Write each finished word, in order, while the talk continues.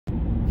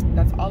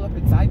that's all up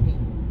inside me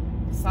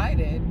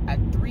decided at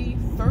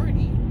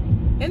 3:30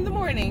 in the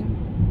morning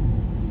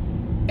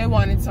it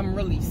wanted some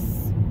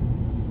release.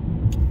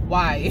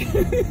 Why?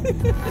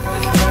 Good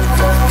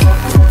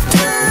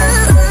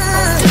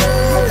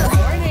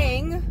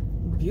morning,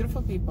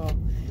 beautiful people.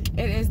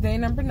 It is day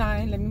number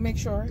 9. Let me make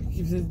sure.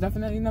 It's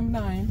definitely number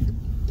 9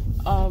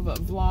 of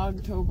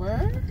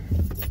Vlogtober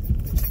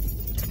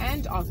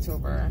and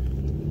October.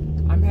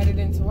 I'm headed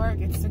into work.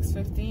 It's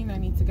 6:15. I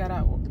need to get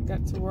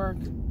to work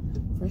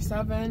for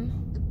 7.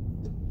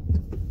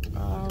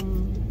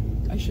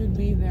 I should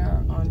be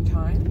there on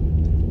time,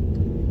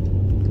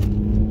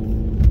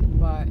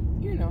 but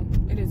you know,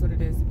 it is what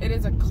it is. It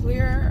is a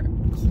clear,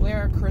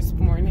 crisp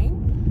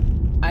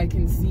morning. I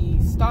can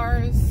see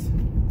stars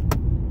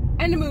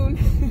and the moon.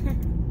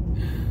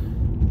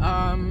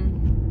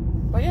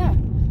 But yeah,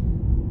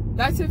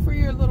 that's it for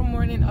your little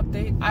morning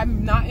update.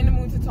 I'm not in the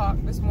mood to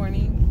talk this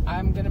morning.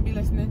 I'm gonna be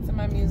listening to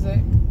my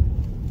music.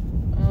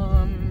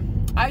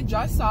 I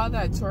just saw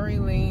that Tory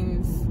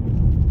Lanez,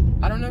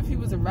 I don't know if he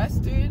was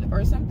arrested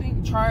or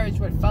something, charged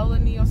with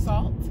felony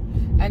assault.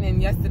 And then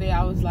yesterday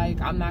I was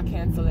like, I'm not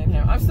canceling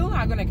him. I'm still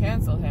not gonna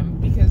cancel him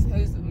because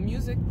his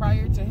music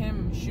prior to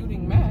him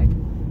shooting Meg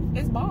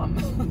is bomb.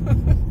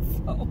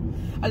 So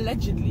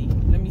allegedly,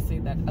 let me say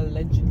that,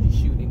 allegedly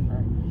shooting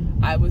her.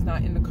 I was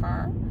not in the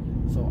car,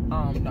 so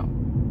no.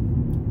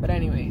 But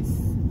anyways,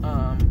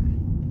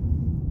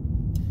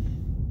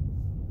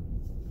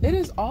 it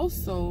is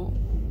also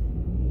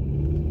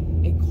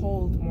a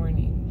cold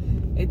morning.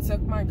 It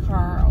took my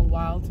car a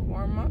while to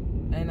warm up,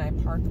 and I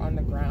parked on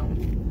the ground,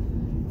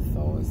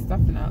 so it's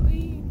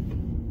definitely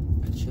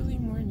a chilly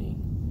morning.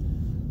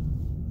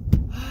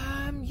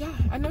 Yeah,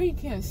 I know you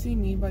can't see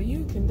me, but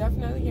you can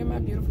definitely hear my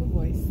beautiful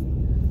voice.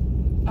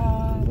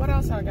 What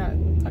else I got?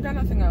 I got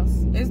nothing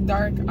else. It's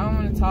dark. I don't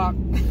want to talk.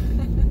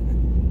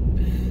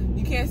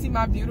 You can't see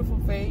my beautiful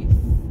face,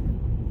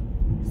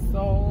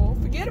 so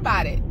forget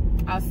about it.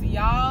 I'll see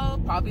y'all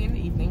probably in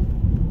the evening.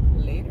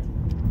 Later.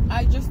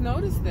 I just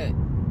noticed it.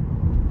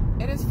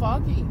 It is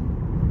foggy.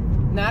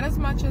 Not as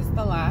much as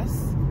the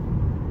last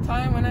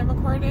time when I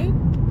recorded,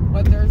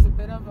 but there's a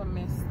bit of a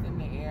mist in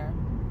the air.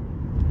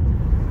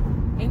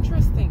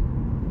 Interesting.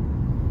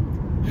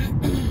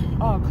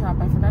 Oh crap,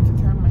 I forgot to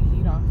turn my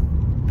heat off.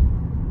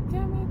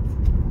 Damn it.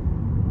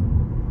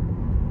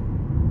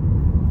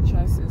 My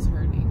chest is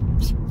hurting.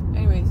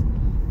 Anyways,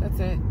 that's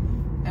it.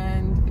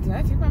 And did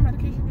I take my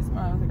medication this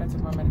morning? I don't think I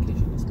took my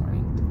medication this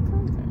morning.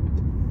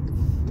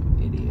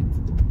 Idiot.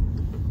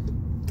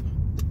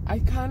 I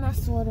kind of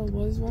sort of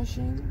was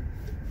rushing,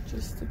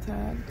 just a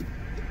tad.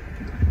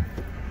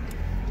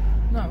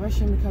 Not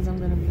rushing because I'm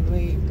going to be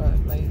late, but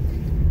like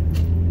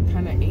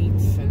kind of ate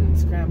and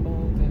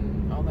scrambled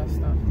and all that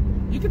stuff.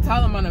 You can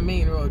tell I'm on a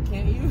main road,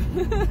 can't you?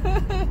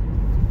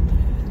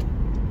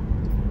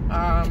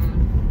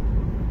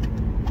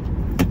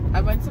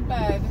 I went to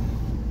bed.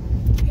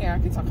 Here, I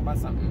can talk about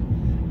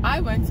something.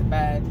 I went to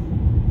bed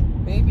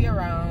maybe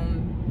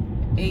around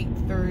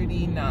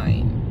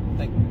 8:39,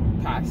 like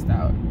passed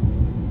out.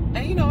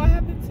 And you know what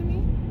happened to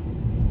me?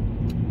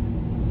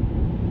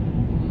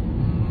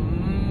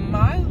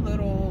 My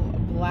little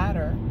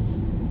bladder,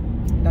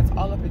 that's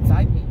all up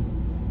inside me,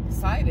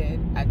 decided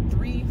at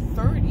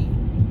 3:30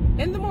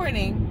 in the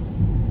morning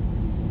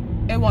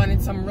it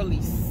wanted some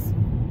release.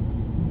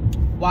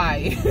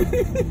 Why?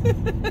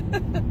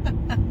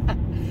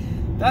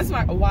 That's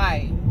my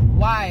why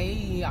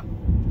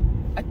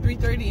at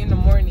 3:30 in the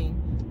morning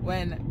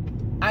when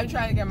I'm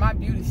trying to get my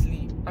beauty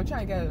sleep. I'm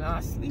trying to get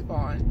enough sleep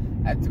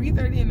on at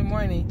 3:30 in the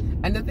morning.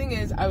 And the thing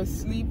is, I was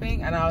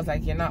sleeping and I was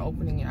like, you're not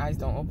opening your eyes,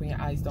 don't open your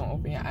eyes, don't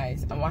open your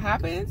eyes. And what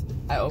happens?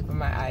 I open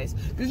my eyes.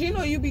 Because you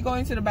know, you be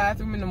going to the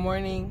bathroom in the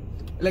morning,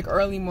 like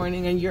early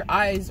morning, and your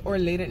eyes, or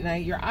late at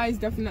night, your eyes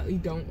definitely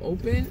don't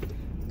open.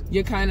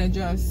 You kind of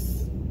just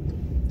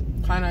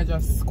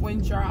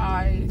squint your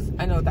eyes.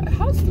 I know that,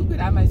 how stupid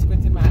am I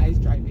squinting my eyes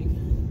driving?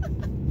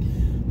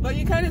 But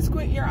you kind of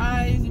squint your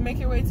eyes, you make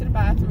your way to the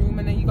bathroom,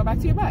 and then you go back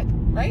to your bed,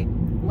 right?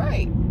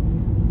 Right.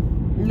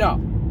 No.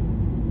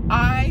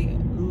 I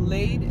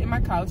laid in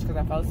my couch because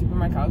I fell asleep on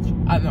my couch.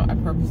 No, I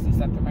purposely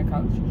slept on my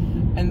couch.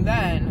 And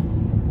then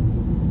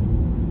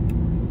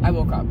I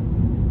woke up.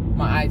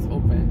 My eyes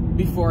open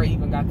before I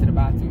even got to the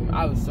bathroom.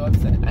 I was so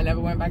upset. I never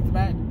went back to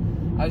bed.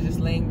 I was just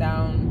laying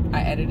down.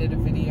 I edited a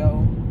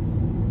video.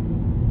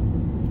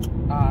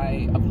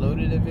 I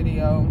uploaded a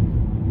video.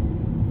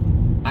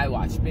 I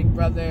watched Big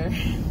Brother.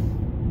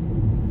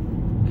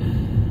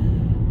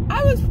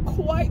 I was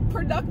quite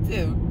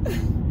productive.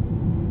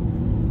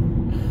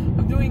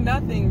 I'm doing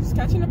nothing, just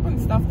catching up on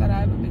stuff that I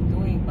haven't been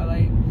doing, but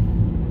like,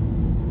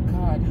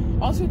 God.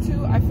 Also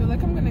too, I feel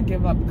like I'm gonna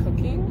give up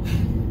cooking.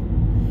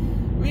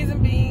 Reason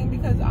being,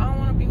 because I don't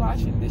want to be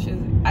washing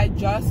dishes. I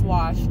just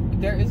washed,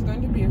 there is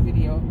going to be a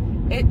video.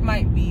 It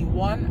might be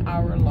 1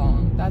 hour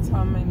long. That's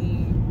how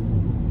many,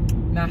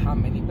 not how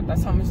many, but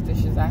that's how much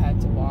dishes I had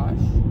to wash.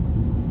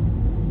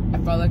 I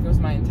felt like it was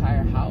my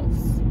entire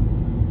house,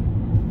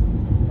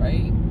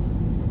 right?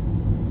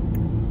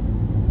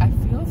 I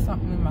feel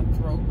something in my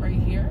throat right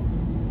here.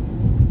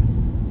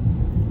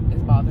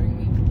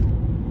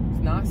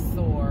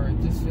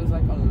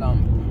 a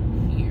lump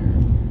here.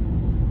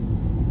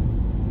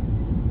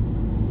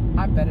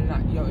 I better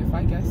not. Yo, if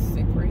I get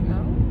sick right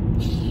now.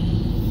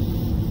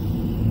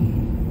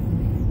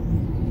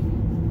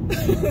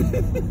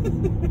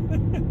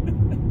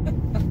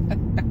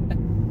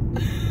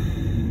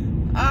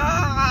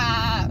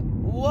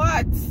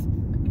 What?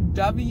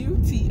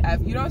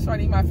 WTF. You know what's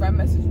funny? My friend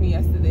messaged me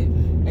yesterday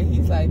and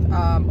he's like,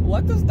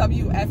 what does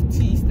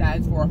WFT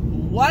stand for?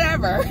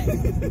 Whatever.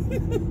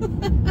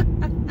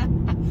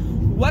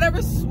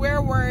 Whatever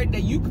swear word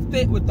that you could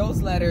fit with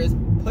those letters,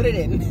 put it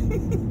in.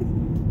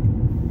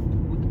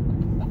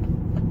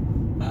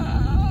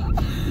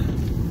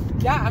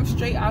 Yeah, I'm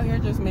straight out here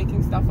just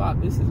making stuff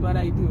up. This is what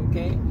I do,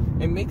 okay?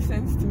 It makes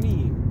sense to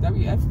me.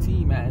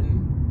 WFT,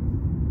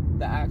 man.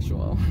 The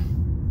actual.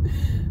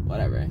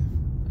 Whatever.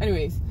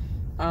 Anyways,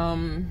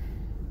 I'm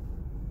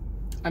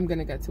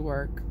gonna get to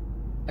work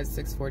at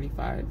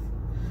 6:45.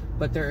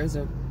 But there is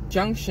a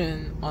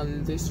junction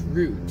on this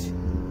route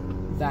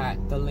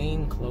that the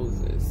lane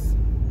closes.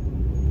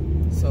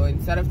 So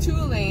instead of 2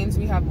 lanes,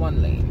 we have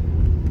 1 lane.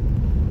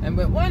 And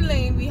with 1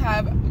 lane, we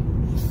have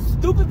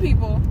stupid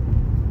people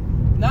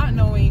not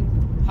knowing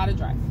how to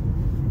drive.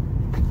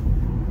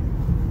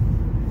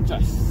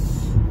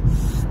 Just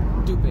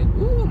stupid.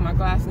 Ooh, my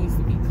glass needs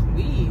to be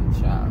clean,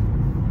 child.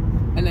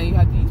 And then you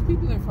have these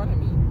people in front of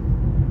me,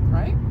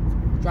 right?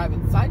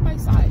 Driving side by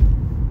side.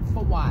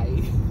 For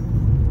why?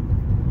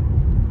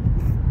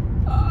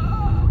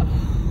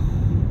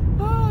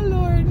 Oh,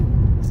 Lord.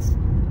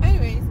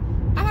 Anyways,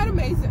 I had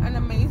an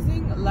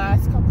amazing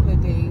last couple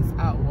of days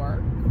at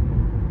work.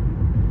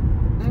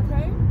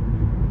 Okay?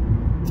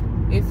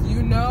 If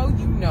you know,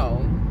 you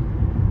know.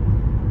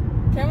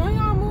 Can one of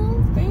y'all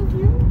move? Thank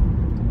you.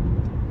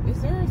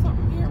 Is there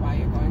something here while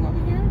you're going over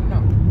here?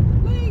 No.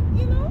 Like,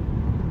 you know?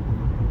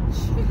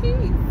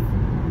 Jeez.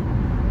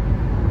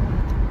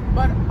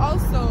 But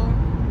also,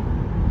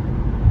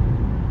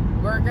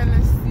 we're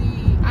gonna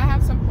see, I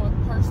have some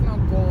personal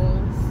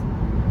goals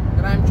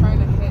that I'm trying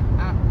to hit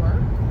at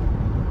work.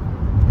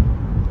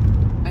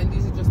 And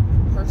these are just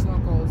personal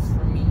goals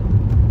for me.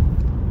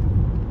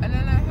 And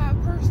then I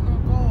have personal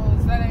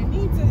goals that I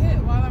need to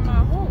hit while I'm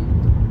at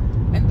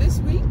home. And this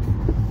week,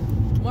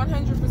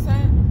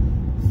 100%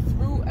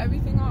 threw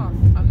everything off.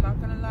 I'm not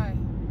gonna lie.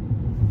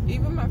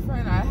 Even my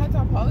friend, I had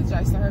to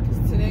apologize to her because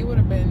yesterday would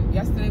have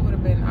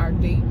been our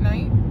date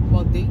night,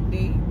 well, date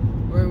day,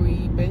 where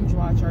we binge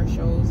watch our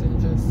shows and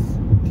just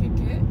kick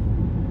it.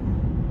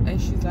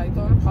 And she's like,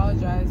 don't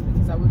apologize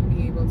because I wouldn't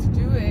be able to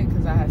do it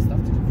because I had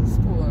stuff to do for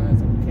school. And I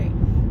was like, okay.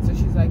 So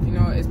she's like, you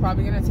know, it's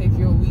probably gonna take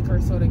you a week or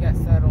so to get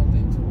settled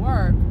into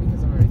work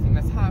because of everything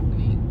that's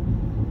happening.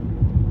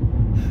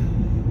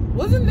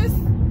 Wasn't this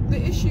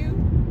the issue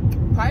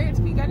prior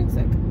to me getting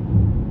sick?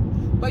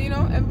 But you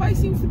know, everybody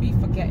seems to be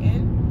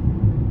forgetting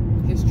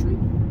history,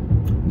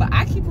 but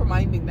I keep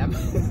reminding them.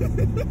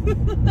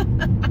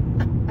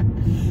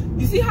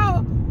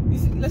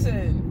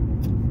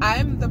 Listen,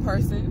 I'm the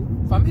person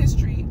from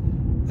history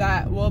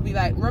that will be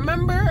like,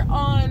 remember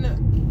on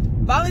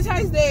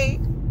Valentine's Day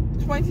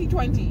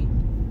 2020,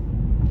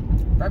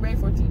 February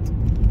 14th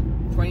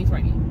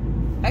 2020,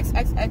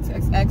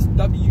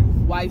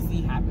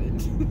 XXXXXWYC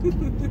happened.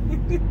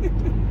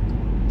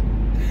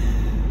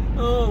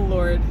 Oh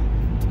Lord.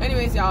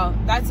 Anyways, y'all,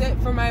 that's it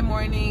for my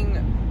morning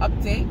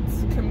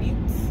updates,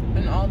 commutes,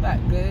 and all that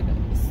good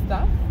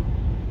stuff.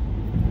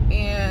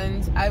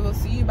 And I will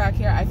see you back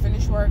here. I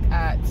finished work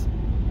at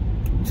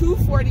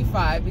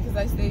 2:45 because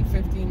I stayed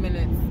 15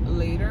 minutes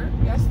later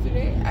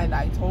yesterday, and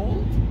I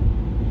told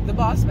the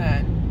boss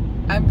man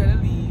I'm gonna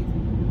leave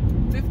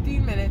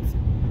 15 minutes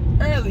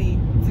early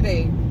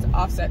today to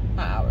offset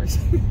my hours.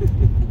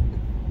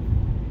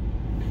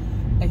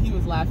 And he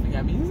was laughing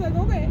at me. He was like,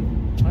 okay.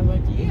 I was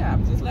like, yeah,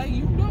 I'm just letting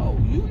you know.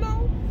 You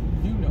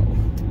know.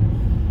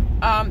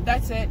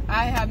 That's it.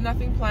 I have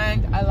nothing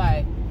planned. I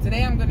lied.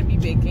 Today I'm going to be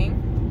baking.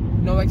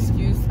 No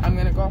excuse. I'm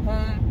going to go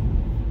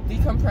home,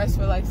 decompress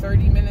for like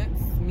 30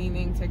 minutes,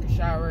 meaning take a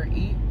shower,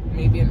 eat,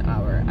 maybe an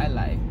hour. I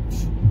lied.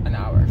 An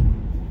hour.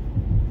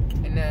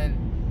 And then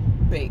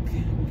bake,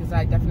 because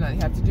I definitely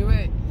have to do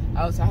it.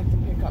 I also have to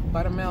pick up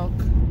buttermilk.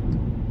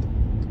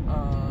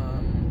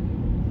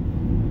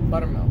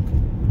 Buttermilk.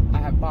 I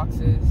have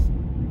boxes.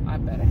 I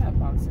better have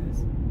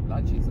boxes.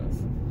 Lord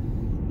Jesus.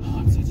 Oh,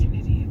 I'm such an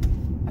idiot.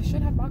 I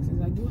should have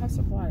boxes. I do have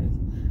supplies.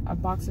 I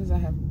have boxes. I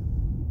have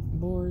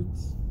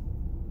boards.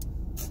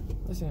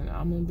 Listen,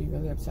 I'm going to be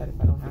really upset if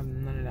I don't have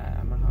none of that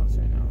at my house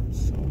right now. I'm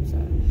so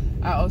upset.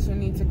 I also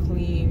need to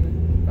clean.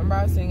 Remember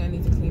I was saying I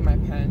need to clean my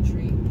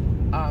pantry.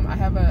 I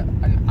have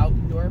an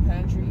outdoor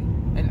pantry.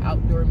 And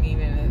outdoor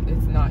meaning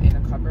it's not in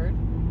a cupboard.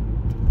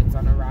 It's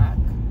on a rack.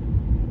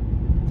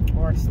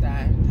 Or a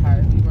stand,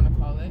 however you want to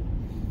call it.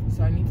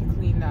 So I need to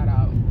clean that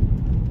out.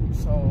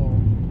 So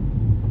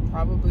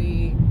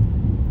probably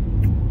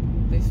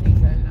this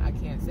weekend. I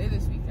can't say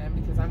this weekend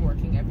because I'm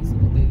working every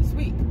single day this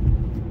week.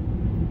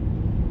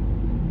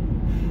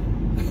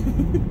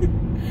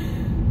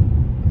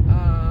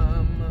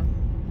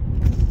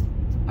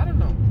 I don't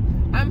know.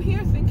 I'm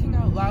here thinking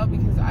out loud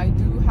because I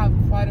do have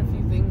quite a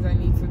few things I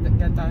need to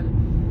get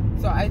done.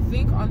 So I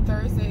think on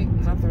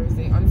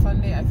on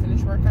Sunday I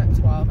finish work at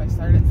 12. I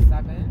start at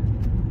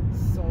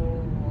 7. So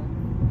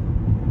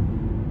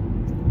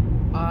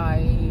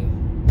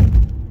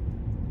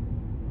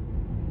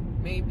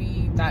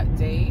maybe that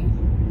day,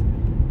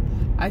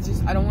 I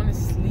don't want to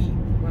sleep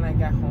when I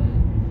get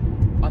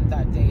home on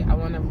that day. I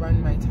want to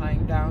run my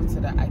time down so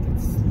that I can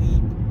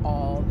sleep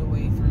all the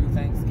way through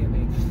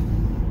Thanksgiving.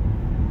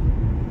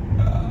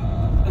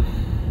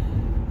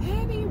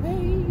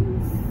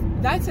 Anyways,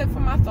 that's it for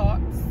my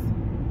thoughts.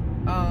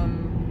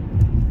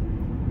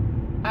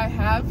 I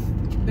have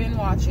been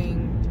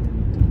watching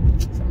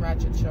some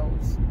ratchet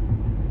shows.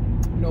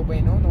 No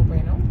bueno, no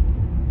bueno.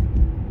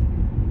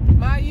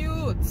 My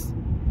youth,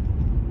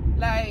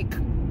 like,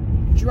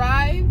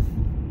 drive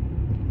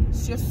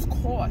just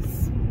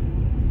course.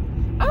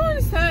 I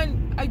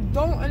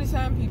don't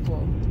understand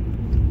people.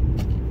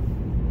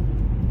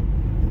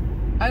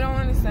 I don't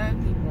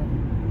understand people.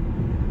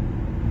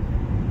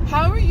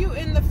 How are you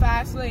in the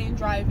fast lane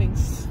driving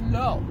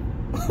slow?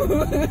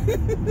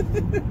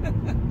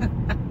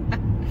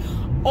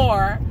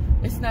 Or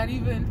it's not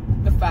even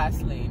the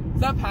fast lane,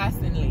 the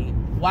passing lane.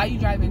 Why are you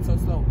driving so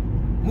slow?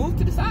 Move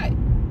to the side.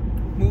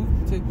 Move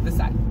to the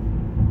side.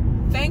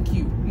 Thank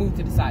you. Move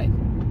to the side.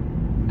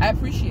 I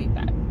appreciate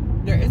that.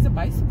 There is a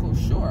bicycle,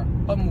 sure,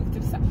 but move to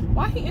the side.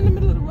 Why he in the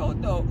middle of the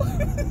road though?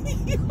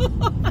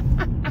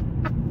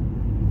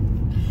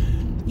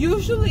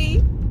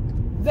 Usually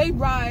they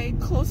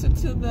ride closer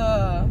to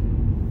the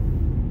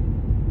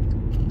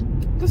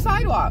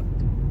sidewalk.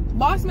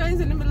 Boss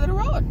man's in the middle of the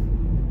road.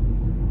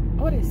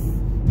 What is?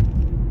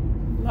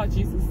 Lord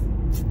Jesus.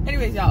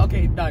 Anyways, y'all,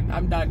 okay, done.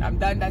 I'm done.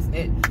 That's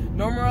it.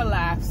 No more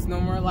laughs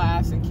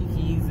and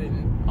kikis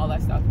and all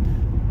that stuff.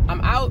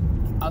 I'm out.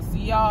 I'll see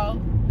y'all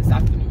this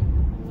afternoon.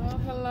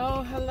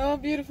 Hello,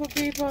 beautiful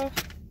people.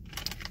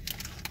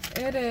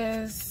 It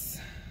is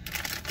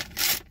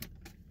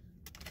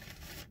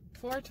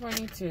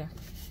 4:22.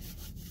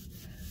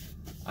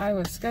 I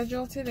was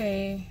scheduled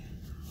today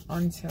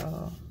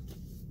until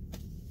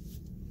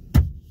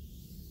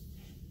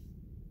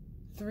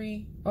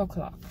 3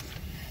 o'clock.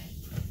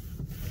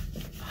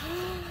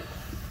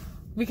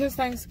 Because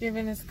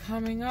Thanksgiving is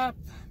coming up,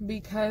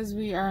 because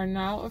we are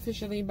now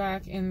officially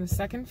back in the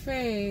second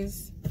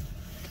phase,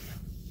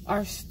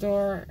 our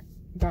store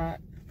got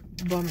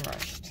bum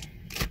rushed.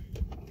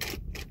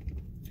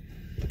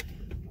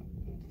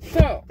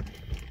 So,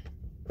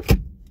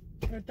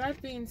 with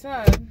that being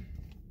said,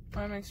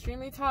 I'm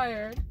extremely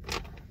tired.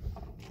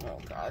 Oh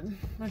God,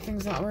 my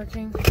thing's not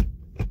working.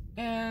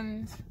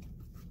 And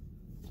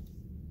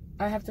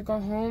I have to go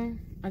home.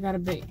 I gotta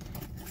bake.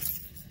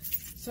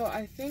 So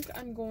I think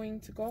I'm going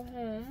to go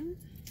home,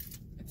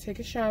 take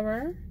a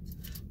shower.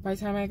 By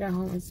the time I get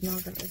home, it's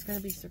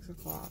gonna be 6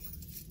 o'clock.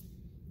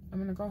 I'm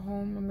gonna go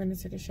home, I'm gonna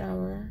take a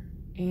shower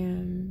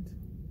and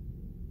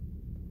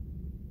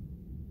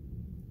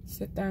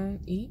sit down,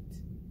 eat,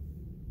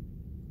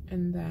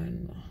 and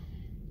then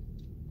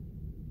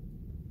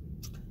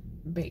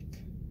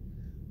bake.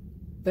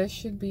 This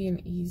should be an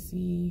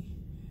easy,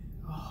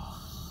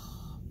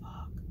 oh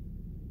fuck.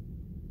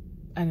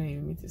 I didn't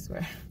even mean to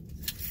swear.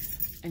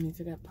 I need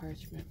to get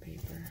parchment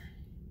paper.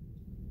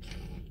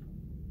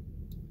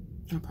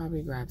 I'll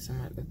probably grab some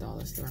at the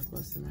dollar store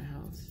close to my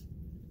house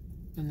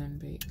and then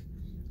bake.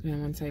 And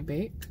then once I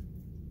bake,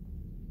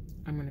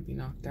 I'm gonna be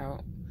knocked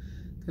out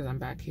because I'm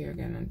back here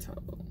again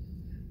until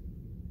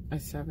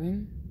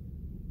 7,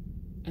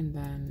 and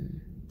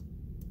then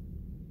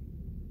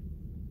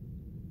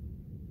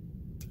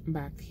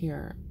back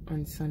here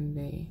on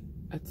Sunday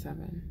at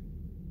 7.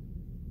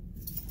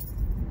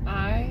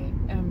 I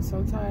am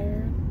so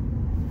tired.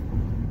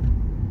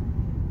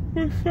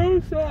 I'm so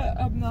sad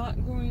I'm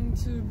not going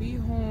to be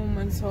home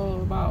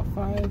until about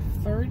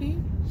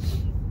 5:30.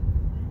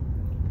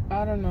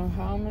 I don't know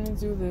how I'm gonna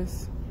do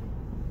this.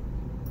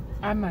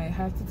 I might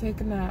have to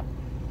take a nap.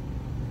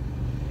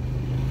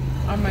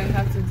 I might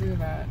have to do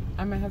that.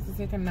 I might have to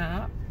take a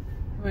nap,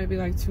 maybe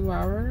like 2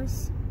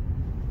 hours,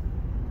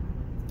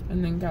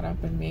 and then get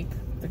up and make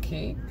the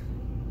cake.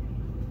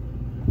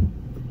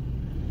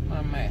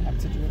 I might have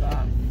to do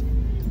that.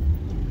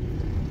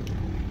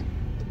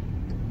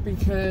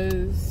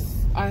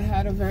 Because I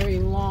had a very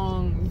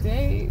long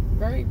day,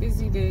 very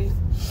busy day,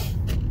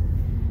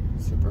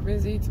 super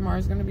busy.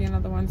 Tomorrow's gonna be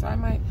another one, so I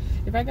might,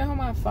 if I get home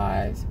at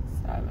 5,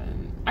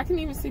 7, I can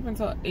even sleep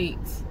until 8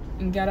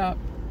 and get up,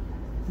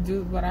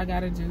 do what I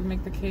gotta do,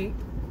 make the cake,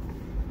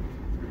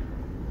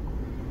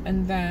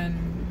 and then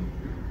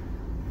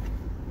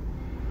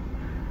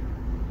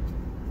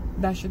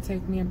that should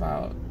take me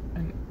about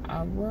an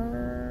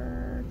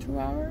hour, 2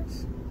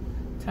 hours,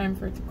 time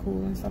for it to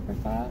cool and stuff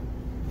like that.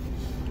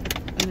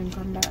 And then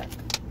come back,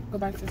 go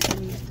back to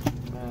sleep.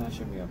 That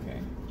should be okay.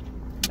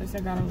 At least I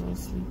got a little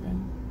sleep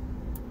in.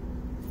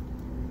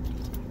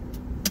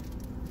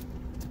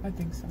 I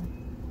think so.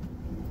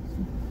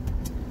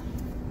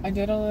 I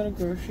did a little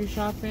grocery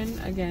shopping.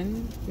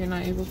 Again, you're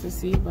not able to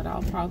see, but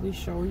I'll probably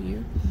show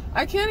you.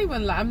 I can't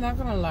even lie. I'm not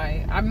gonna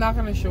lie. I'm not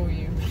gonna show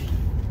you.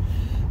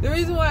 The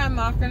reason why I'm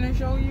not gonna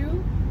show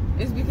you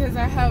is because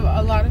I have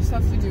a lot of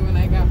stuff to do when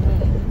I get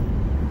home.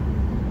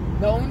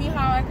 The only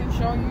how I can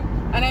show you,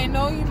 and I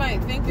know you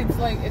might think it's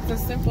like it's a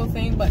simple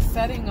thing, but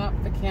setting up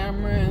the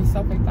camera and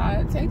stuff like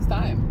that, it takes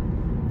time.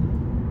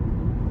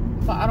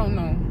 So I don't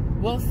know.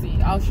 We'll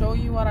see. I'll show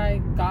you what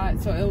I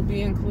got, so it'll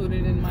be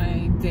included in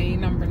my day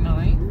number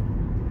 9.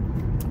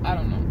 I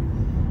don't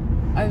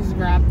know. I just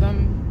grabbed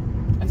them.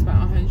 I spent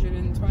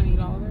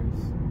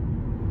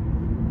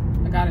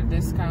 $120. I got a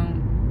discount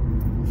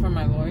for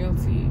my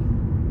loyalty,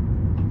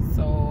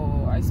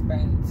 so I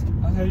spent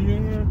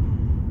 $100.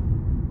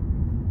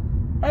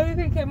 I think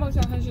it came up to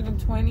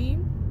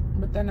 $120,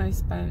 but then I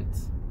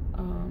spent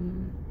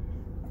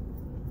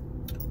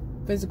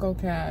physical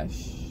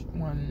cash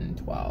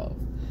 $112.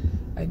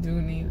 I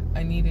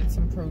needed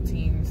some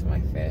protein for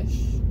my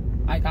fish.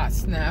 I got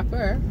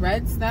snapper,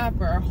 red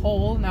snapper,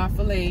 whole, not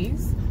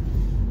fillets.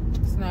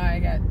 So now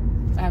I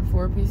have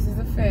 4 pieces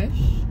of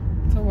fish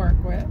to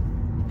work with.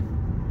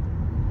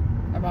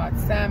 I bought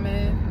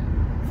salmon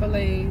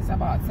fillets. I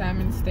bought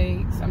salmon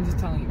steaks. I'm just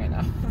telling you right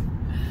now.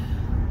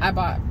 I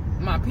bought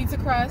my pizza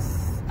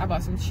crust. I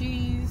bought some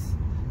cheese.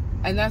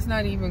 And that's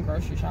not even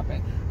grocery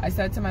shopping. I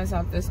said to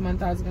myself this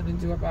month I was going to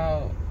do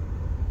about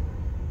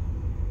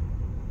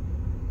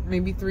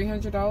maybe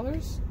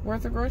 $300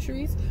 worth of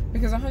groceries,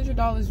 because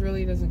 $100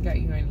 really doesn't get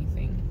you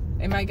anything.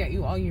 It might get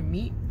you all your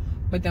meat,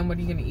 but then what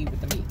are you going to eat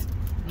with the meat?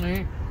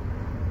 Right?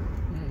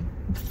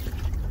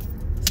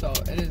 So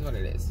it is what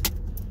it is.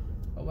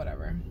 But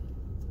whatever.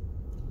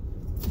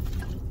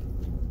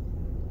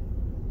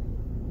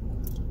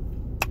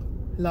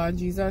 Lord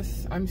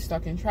Jesus, I'm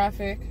stuck in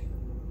traffic.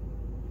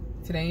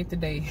 Today ain't the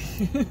day.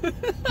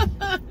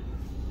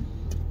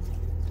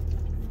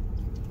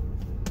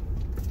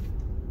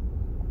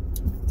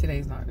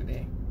 Today's not the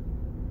day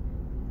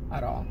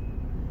at all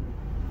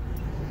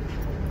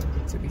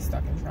to be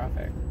stuck in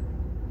traffic.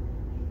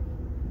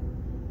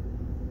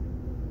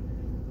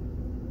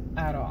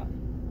 At all.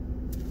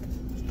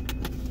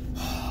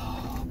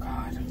 Oh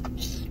God.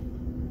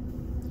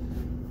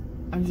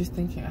 I'm just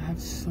thinking I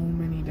have so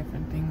many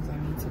different things I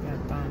need to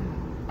get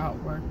done at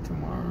work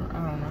tomorrow.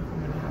 I don't know if I'm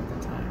gonna have the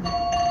time.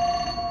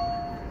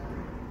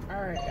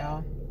 Alright,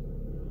 y'all.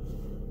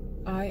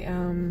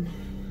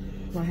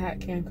 My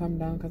hat can't come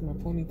down because my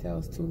ponytail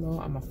is too low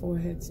and my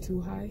forehead's too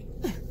high.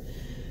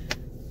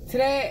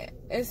 Today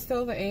is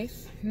still the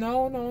 8th.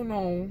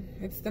 No.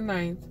 It's the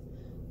 9th.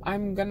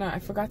 I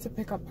forgot to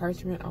pick up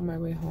parchment on my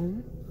way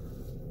home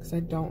because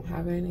I don't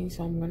have any.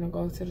 So I'm going to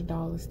go to the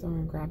dollar store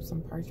and grab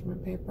some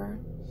parchment paper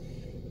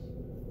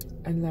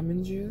and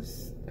lemon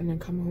juice and then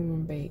come home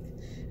and bake.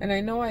 And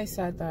I know I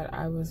said that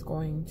I was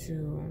going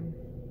to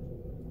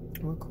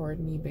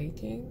record me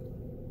baking.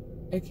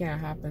 It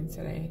can't happen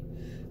today.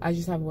 I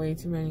just have way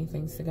too many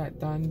things to get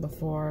done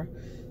before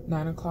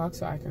 9 o'clock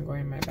so I can go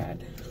in my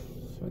bed.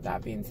 With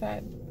that being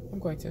said, I'm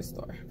going to the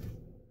store.